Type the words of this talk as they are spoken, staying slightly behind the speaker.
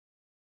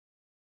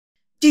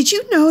Did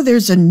you know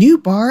there's a new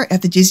bar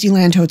at the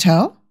Disneyland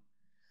Hotel?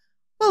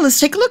 Well, let's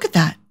take a look at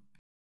that.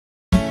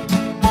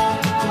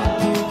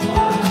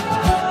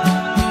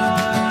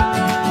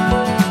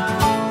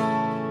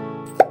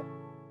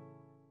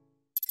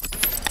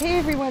 Hey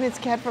everyone, it's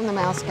Kat from the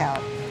Mouse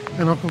Scout.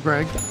 And Uncle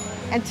Greg.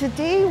 And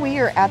today we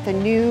are at the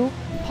new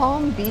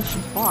Palm Beach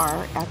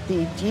bar at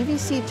the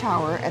DVC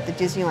Tower at the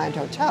Disneyland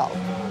Hotel.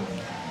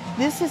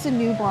 This is a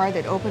new bar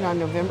that opened on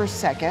November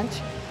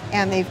 2nd,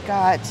 and they've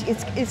got,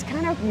 it's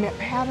kind of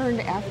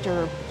patterned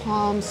after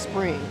Palm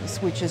Springs,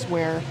 which is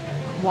where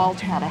Walt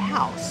had a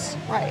house,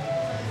 right?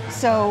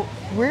 So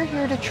we're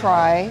here to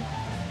try,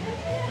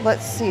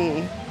 let's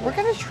see, we're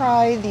gonna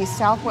try the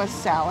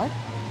Southwest salad,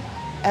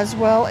 as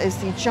well as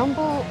the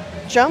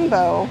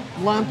jumbo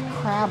lump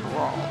crab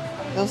roll.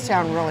 Those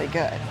sound really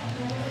good.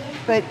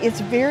 But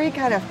it's very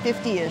kind of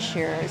 50-ish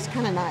here. It's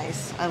kind of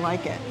nice. I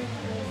like it.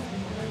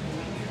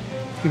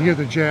 You can hear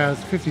the jazz,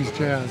 50s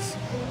jazz.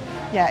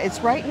 Yeah, it's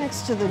right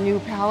next to the new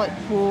pallet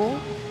pool.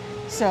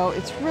 So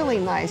it's really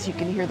nice. You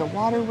can hear the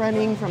water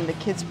running from the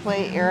kids'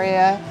 play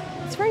area.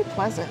 It's very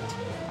pleasant.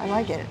 I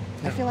like it.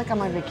 Yeah. I feel like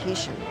I'm on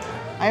vacation.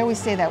 I always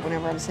say that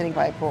whenever I'm sitting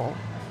by a pool,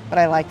 but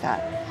I like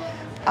that.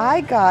 I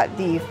got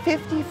the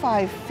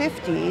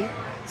 5550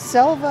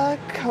 Selva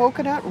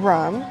coconut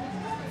rum,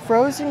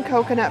 frozen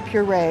coconut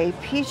puree,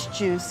 peach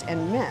juice,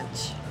 and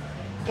mint.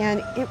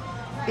 And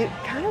it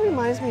kind of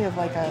reminds me of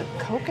like a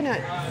coconut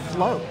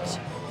float.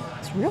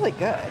 It's really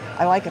good.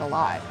 I like it a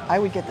lot. I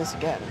would get this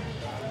again.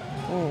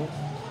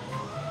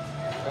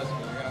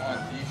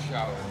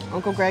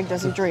 Uncle Greg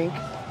doesn't drink,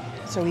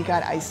 so he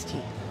got iced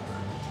tea.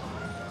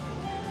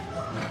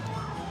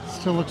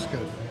 Still looks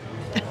good.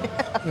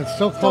 It's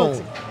still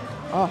cold.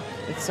 Oh,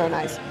 it's so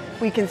nice.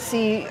 We can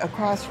see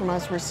across from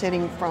us, we're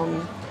sitting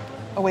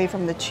away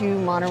from the two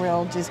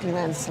monorail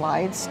Disneyland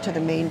slides to the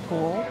main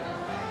pool.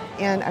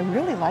 And I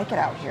really like it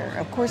out here.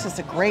 Of course, it's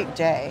a great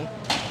day.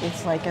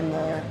 It's like in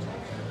the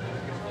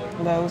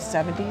low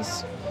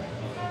 70s.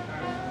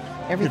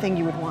 Everything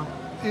you would want.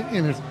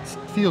 And it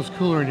feels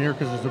cooler in here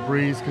because there's a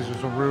breeze, because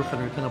there's a roof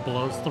and it kind of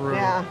blows through.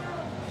 Yeah,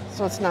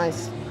 so it's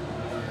nice.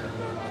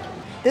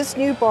 This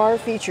new bar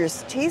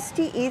features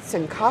tasty eats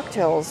and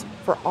cocktails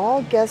for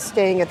all guests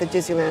staying at the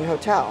Disneyland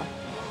Hotel,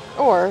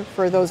 or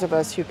for those of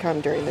us who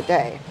come during the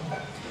day.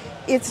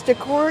 Its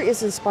decor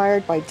is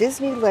inspired by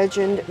Disney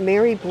legend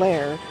Mary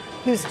Blair,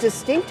 whose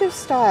distinctive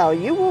style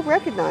you will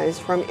recognize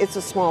from It's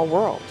a Small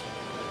World.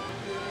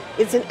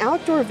 It's an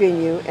outdoor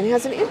venue and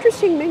has an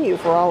interesting menu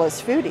for all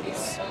us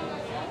foodies.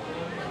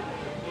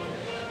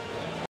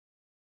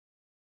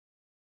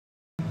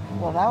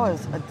 Well, that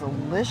was a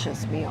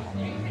delicious meal.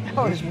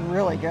 That was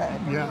really good.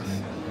 Yes.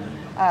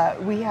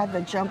 We had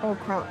the jumbo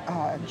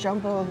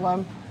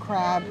lump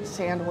crab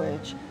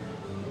sandwich.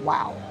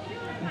 Wow,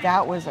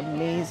 that was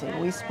amazing.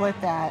 We split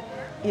that.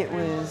 It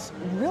was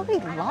really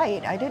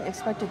light. I didn't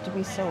expect it to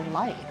be so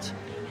light,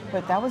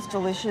 but that was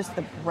delicious.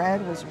 The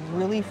bread was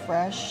really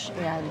fresh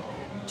and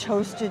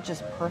toasted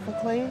just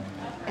perfectly.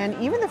 And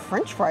even the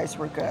French fries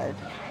were good.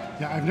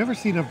 Yeah, I've never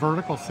seen a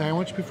vertical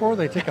sandwich before.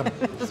 They take a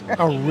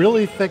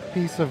really thick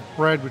piece of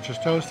bread, which is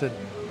toasted.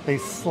 They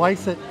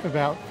slice it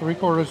about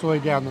 3/4 of the way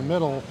down the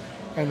middle,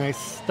 and they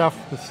stuff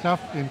the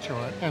stuff into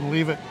it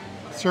and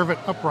serve it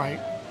upright.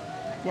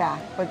 Yeah,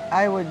 but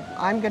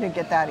I'm gonna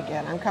get that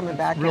again. I'm coming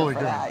back really here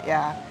for that,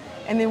 yeah.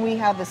 And then we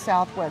have the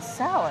Southwest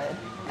salad,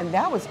 and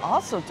that was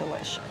also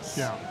delicious.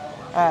 Yeah.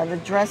 The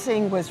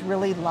dressing was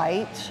really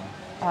light.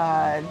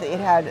 It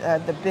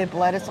had the bib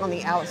lettuce on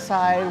the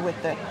outside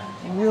with the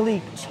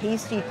really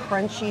tasty,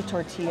 crunchy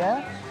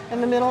tortilla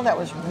in the middle that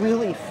was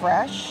really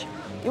fresh.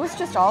 It was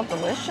just all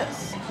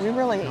delicious.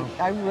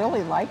 I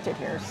really liked it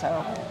here,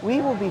 so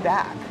we will be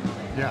back.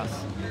 Yes.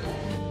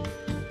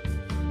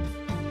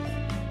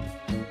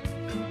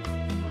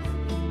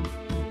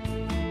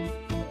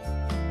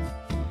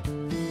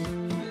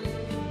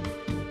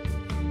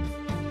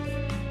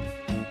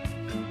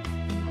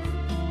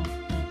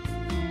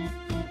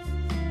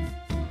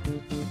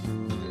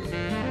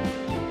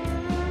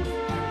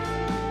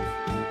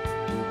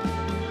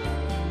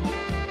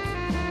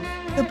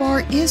 The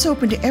bar is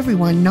open to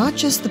everyone, not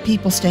just the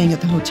people staying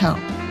at the hotel.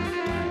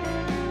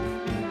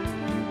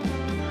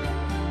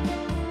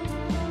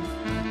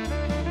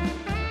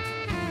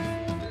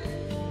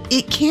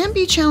 It can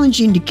be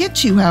challenging to get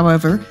to,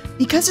 however,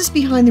 because it's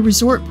behind the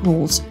resort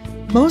pools.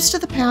 Most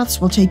of the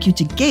paths will take you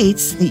to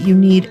gates that you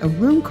need a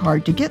room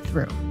card to get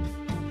through.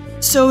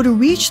 So to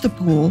reach the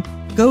pool,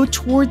 go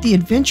toward the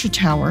Adventure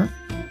Tower,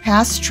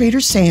 past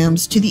Trader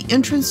Sam's to the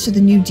entrance to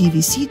the new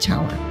DVC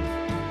Tower.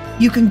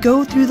 You can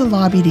go through the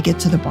lobby to get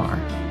to the bar.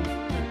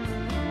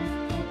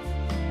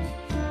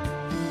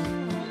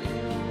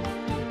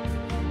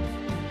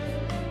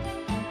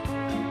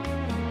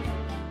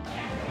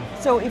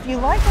 So if you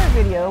like our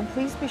video,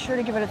 please be sure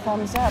to give it a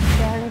thumbs up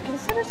and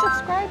consider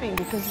subscribing,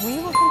 because we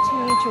will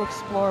continue to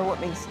explore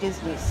what makes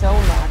Disney so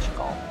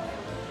magical.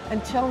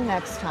 Until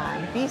next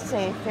time, be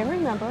safe and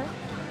remember,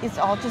 it's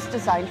all just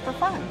designed for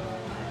fun.